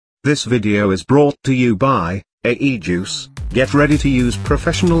This video is brought to you by AEJuice. Get ready to use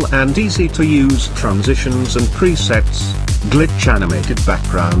professional and easy to use transitions and presets, glitch animated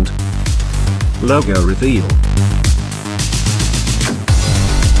background, logo reveal,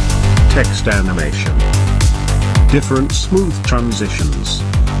 text animation, different smooth transitions,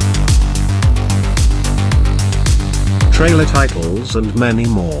 trailer titles and many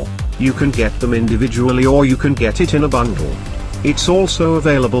more. You can get them individually or you can get it in a bundle. It's also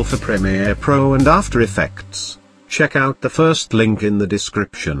available for Premiere Pro and After Effects. Check out the first link in the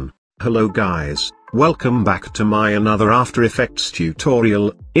description. Hello guys, welcome back to my another After Effects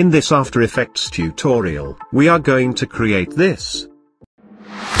tutorial. In this After Effects tutorial, we are going to create this.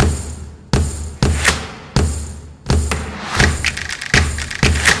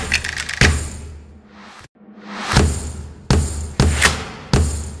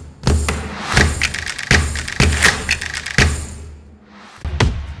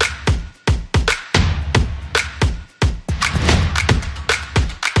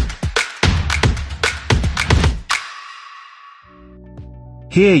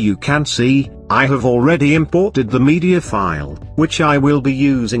 Here you can see, I have already imported the media file, which I will be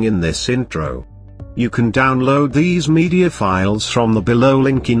using in this intro. You can download these media files from the below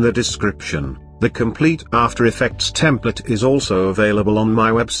link in the description. The complete After Effects template is also available on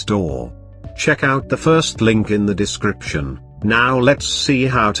my web store. Check out the first link in the description. Now let's see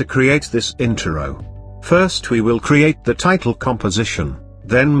how to create this intro. First we will create the title composition,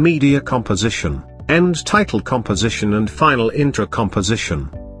 then media composition, end title composition and final intro composition.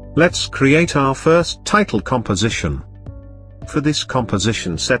 Let's create our first title composition. For this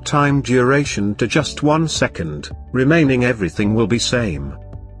composition set time duration to just 1 second, remaining everything will be same.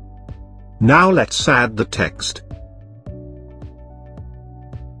 Now let's add the text.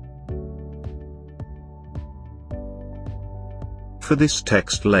 For this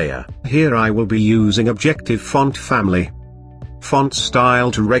text layer, here I will be using Objective Font Family. Font style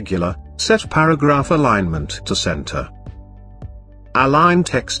to regular. Set paragraph alignment to center. Align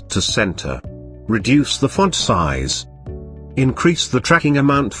text to center. Reduce the font size. Increase the tracking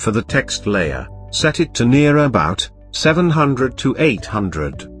amount for the text layer, set it to near about 700 to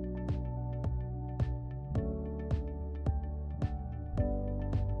 800.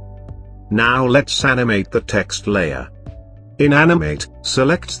 Now let's animate the text layer. In Animate,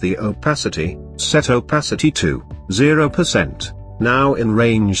 select the opacity, set opacity to 0%. Now in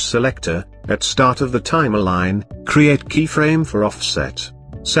Range Selector, at start of the timeline, create keyframe for offset.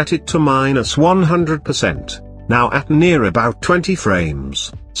 Set it to -100%. Now at near about 20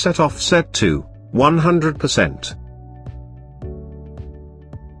 frames, set offset to 100%.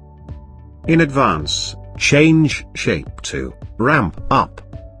 In Advance, change shape to ramp up.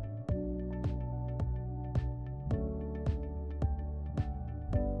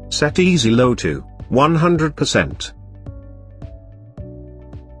 Set easy low to 100%.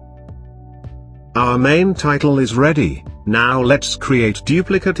 Our main title is ready. Now let's create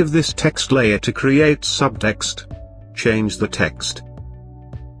duplicate of this text layer to create subtext. Change the text.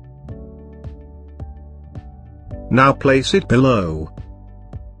 Now place it below.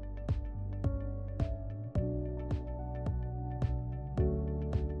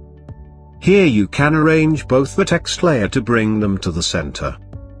 Here you can arrange both the text layer to bring them to the center.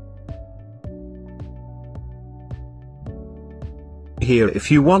 Here if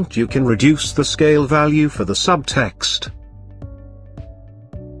you want you can reduce the scale value for the subtext.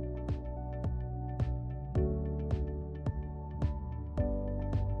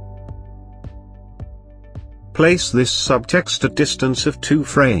 Place this subtext at distance of 2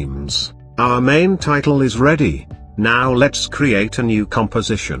 frames. Our main title is ready. Now let's create a new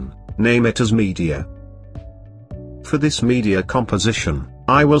composition, name it as media. For this media composition,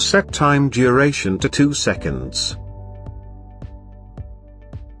 I will set time duration to 2 seconds.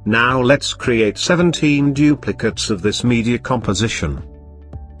 Now let's create 17 duplicates of this media composition.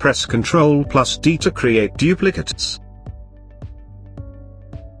 Press Ctrl+D to create duplicates.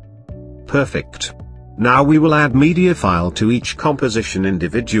 Perfect. Now we will add media file to each composition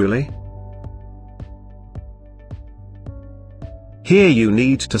individually. Here you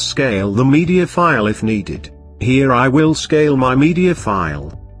need to scale the media file if needed. Here I will scale my media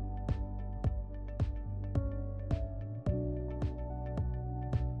file.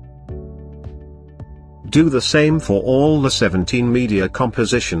 Do the same for all the 17 media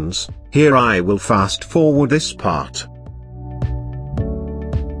compositions. Here I will fast forward this part.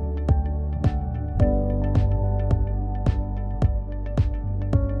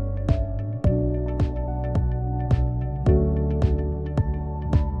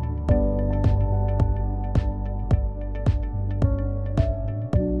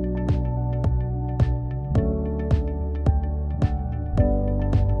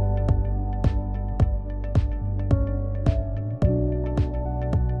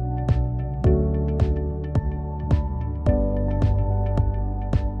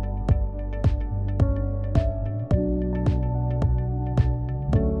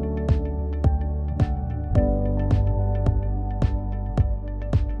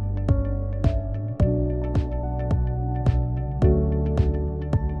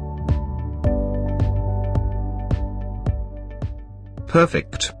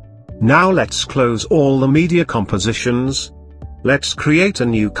 Perfect. Now let's close all the media compositions. Let's create a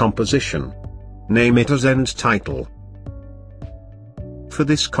new composition. Name it as end title. For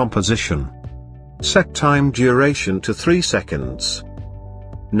this composition, set time duration to 3 seconds.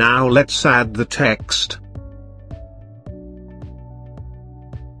 Now let's add the text.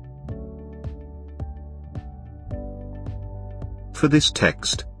 For this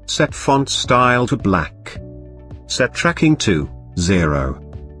text, set font style to black. Set tracking to 0.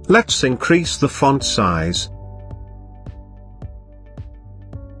 Let's increase the font size.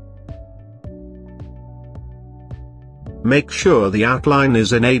 Make sure the outline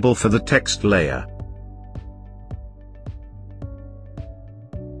is enabled for the text layer.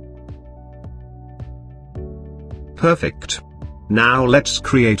 Perfect. Now let's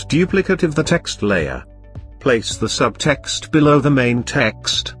create duplicate of the text layer. Place the subtext below the main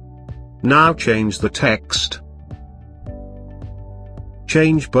text. Now change the text.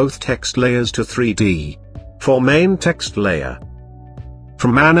 Change both text layers to 3D. For main text layer,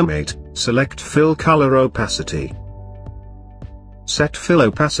 from Animate, select Fill Color Opacity. Set Fill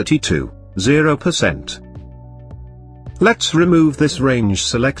Opacity to 0%. Let's remove this range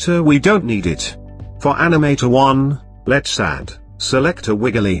selector, we don't need it. For Animator 1, let's add Selector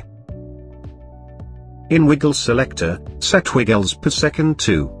Wiggly. In Wiggle Selector, set wiggles per second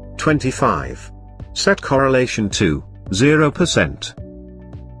to 25. Set correlation to 0%.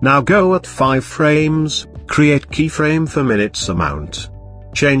 Now go at 5 frames, create keyframe for minutes amount.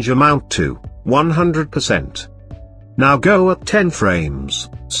 Change amount to 100%. Now go at 10 frames,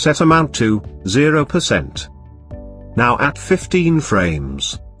 set amount to 0%. Now at 15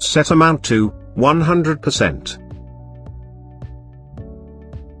 frames, set amount to 100%.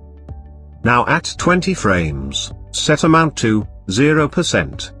 Now at 20 frames, set amount to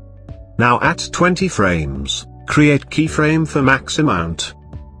 0%. Now at 20 frames, create keyframe for max amount.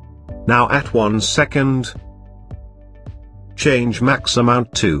 Now at 1 second, change max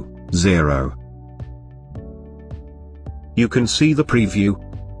amount to 0. You can see the preview.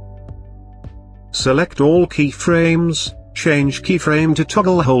 Select all keyframes, change keyframe to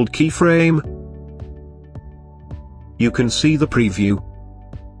toggle hold keyframe. You can see the preview.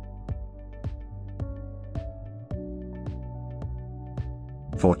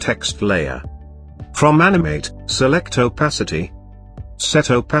 For text layer, from Animate, select Opacity.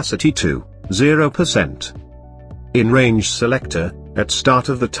 Set opacity to 0%. In Range Selector, at start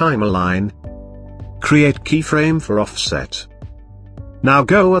of the timeline, create keyframe for offset. Now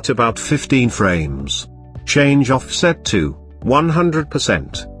go at about 15 frames. Change offset to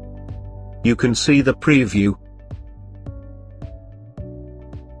 100%. You can see the preview.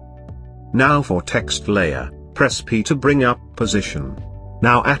 Now for text layer, press P to bring up position.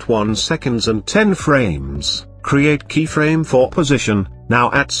 Now at 1 second and 10 frames, create keyframe for position.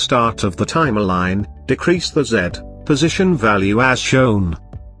 Now at start of the timeline, decrease the Z position value as shown.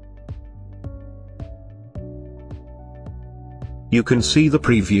 You can see the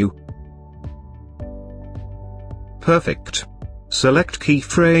preview. Perfect. Select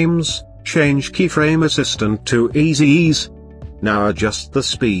keyframes, change keyframe assistant to Easy Ease. Now adjust the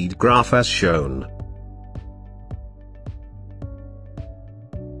speed graph as shown.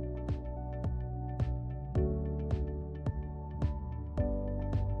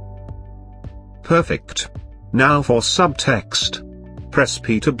 Perfect. Now for subtext. Press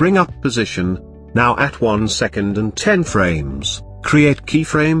P to bring up position. Now at 1 second and 10 frames, create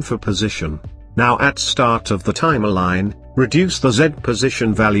keyframe for position. Now at start of the timeline, reduce the Z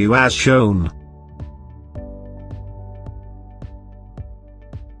position value as shown.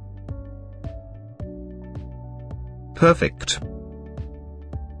 Perfect.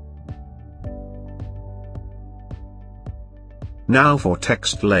 Now for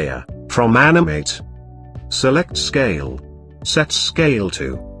text layer, from Animate, select Scale. Set Scale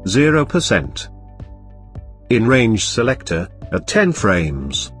to 0%. In Range Selector, at 10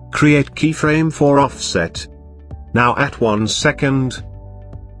 frames, create keyframe for offset. Now at 1 second,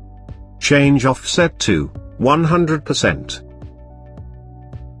 change offset to 100%.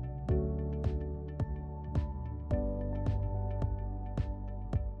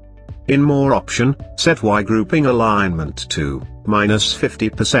 In More option, set Y grouping alignment to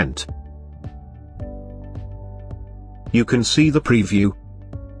 -50%. You can see the preview.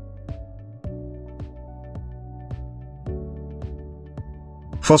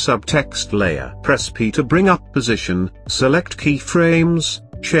 For subtext layer, press P to bring up position, select keyframes,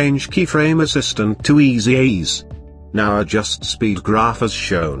 change keyframe assistant to Easy Ease. Now adjust speed graph as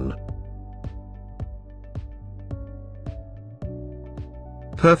shown.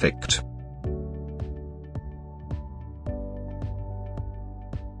 Perfect.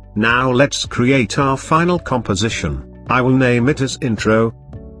 Now let's create our final composition. I will name it as intro.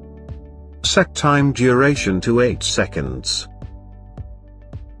 Set time duration to 8 seconds.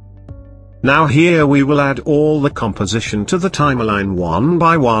 Now here we will add all the composition to the timeline one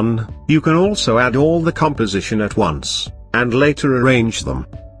by one. You can also add all the composition at once, and later arrange them.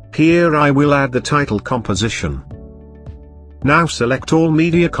 Here I will add the title composition. Now select all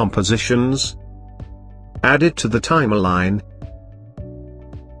media compositions. Add it to the timeline.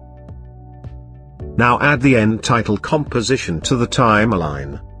 Now add the end title composition to the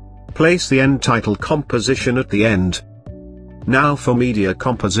timeline. Place the end title composition at the end. Now for media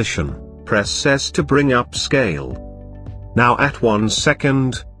composition, press S to bring up scale. Now at 1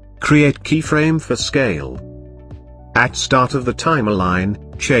 second, create keyframe for scale. At start of the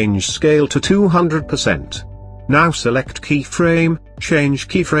timeline, change scale to 200%. Now select keyframe, change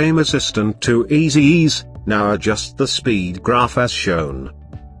keyframe assistant to easy ease. Now adjust the speed graph as shown.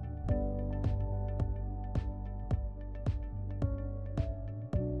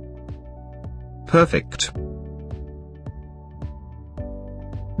 Perfect.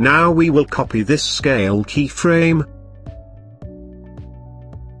 Now we will copy this scale keyframe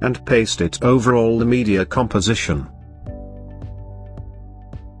and paste it over all the media composition.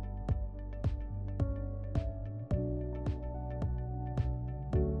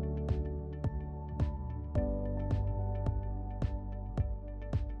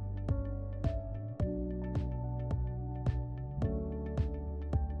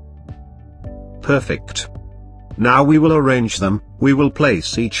 Perfect. Now we will arrange them. We will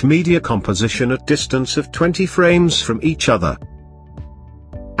place each media composition at distance of 20 frames from each other.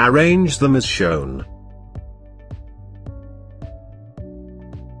 Arrange them as shown.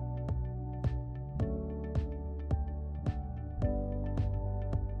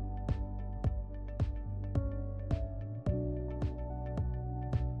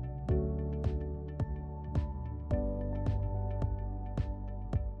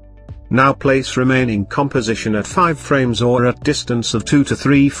 Now place remaining composition at 5 frames or at distance of 2 to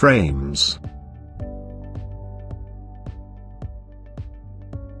 3 frames.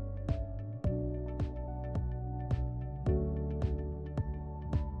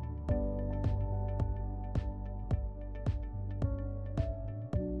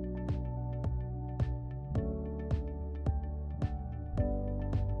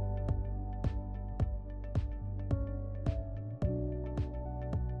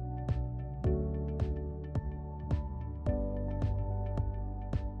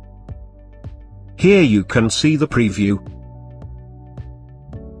 Here you can see the preview.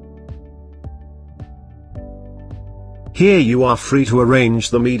 Here you are free to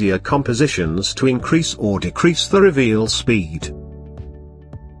arrange the media compositions to increase or decrease the reveal speed.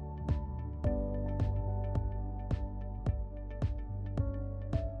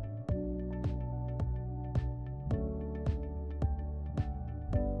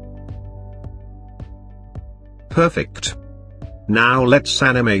 Perfect. Now let's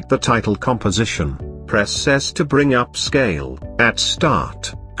animate the title composition. Press S to bring up scale. At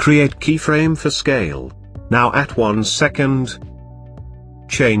start, create keyframe for scale. Now at 1 second,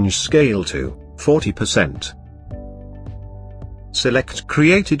 change scale to 40%. Select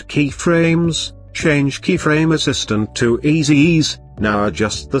created keyframes, change keyframe assistant to easy ease. Now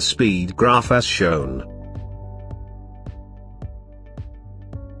adjust the speed graph as shown.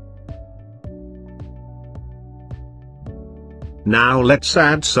 Now let's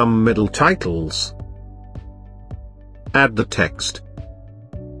add some middle titles. Add the text.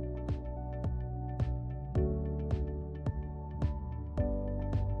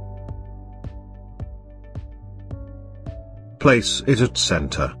 Place it at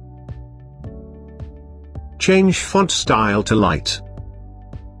center. Change font style to light.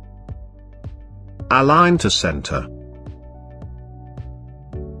 Align to center.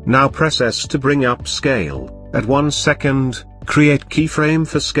 Now press S to bring up scale. At 1 second, create keyframe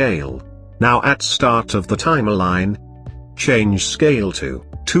for scale. Now at start of the timeline, change scale to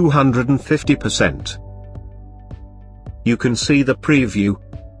 250%. You can see the preview.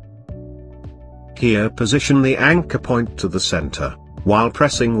 Here position the anchor point to the center. While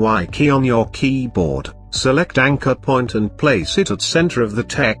pressing Y key on your keyboard, select anchor point and place it at center of the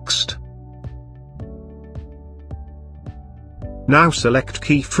text. Now select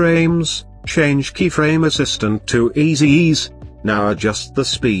keyframes, change keyframe assistant to easy ease. Now adjust the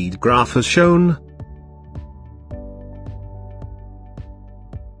speed graph as shown.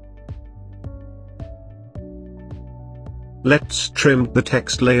 Let's trim the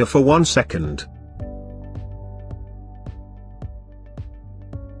text layer for 1 second.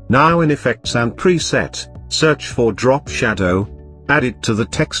 Now in Effects and Preset, search for Drop Shadow. Add it to the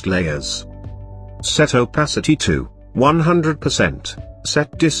text layers. Set opacity to 100%,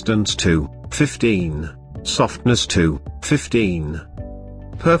 set distance to 15, softness to 15.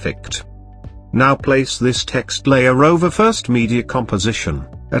 Perfect. Now place this text layer over first media composition,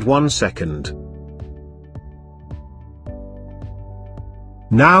 at 1 second.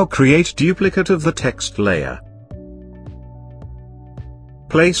 Now create duplicate of the text layer.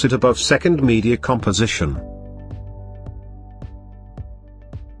 Place it above second media composition.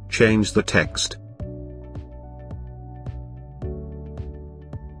 Change the text.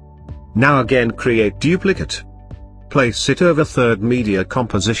 Now again create duplicate. Place it over third media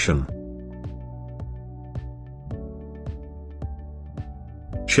composition.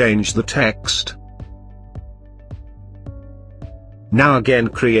 Change the text. Now again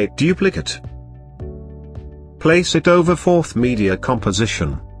create duplicate. Place it over fourth media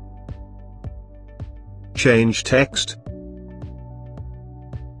composition. Change text.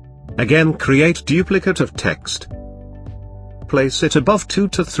 Again create duplicate of text. Place it above 2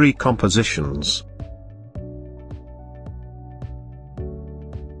 to 3 compositions.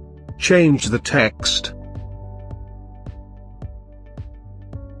 Change the text.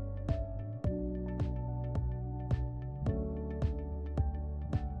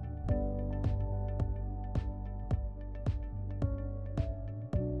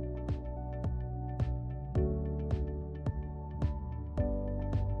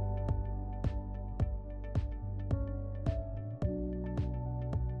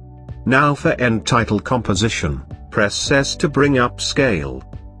 Now for end title composition, press S to bring up scale.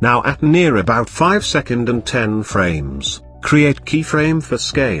 Now at near about 5 seconds and 10 frames, create keyframe for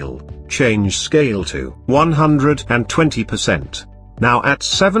scale, change scale to 120%. Now at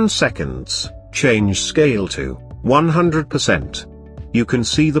 7 seconds, change scale to 100%. You can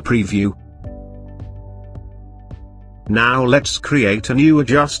see the preview. Now let's create a new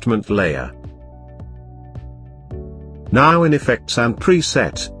adjustment layer. Now in Effects and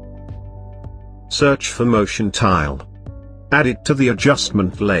Preset, search for motion tile. Add it to the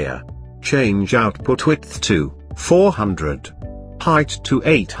adjustment layer. Change output width to 400. Height to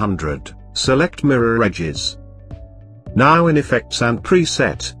 800. Select mirror edges. Now in Effects and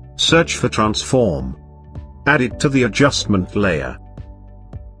Preset, search for transform. Add it to the adjustment layer.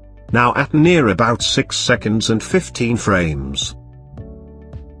 Now at near about 6 seconds and 15 frames.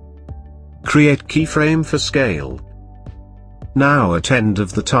 Create keyframe for scale. Now at end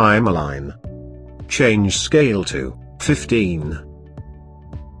of the timeline, change scale to 15.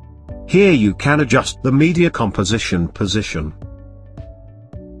 Here you can adjust the media composition position.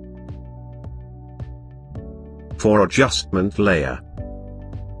 For adjustment layer,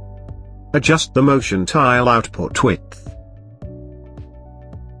 adjust the motion tile output width.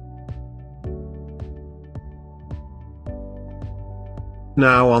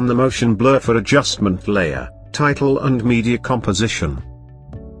 Now on the motion blur for adjustment layer, title and media composition.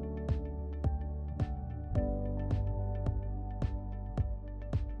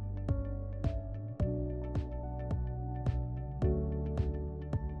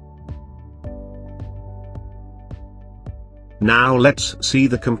 Now let's see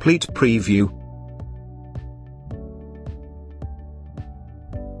the complete preview.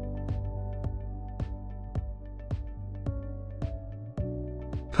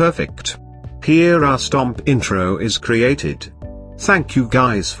 Perfect. Here our Stomp intro is created. Thank you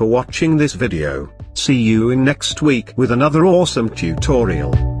guys for watching this video. See you in next week with another awesome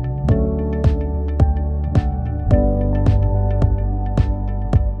tutorial.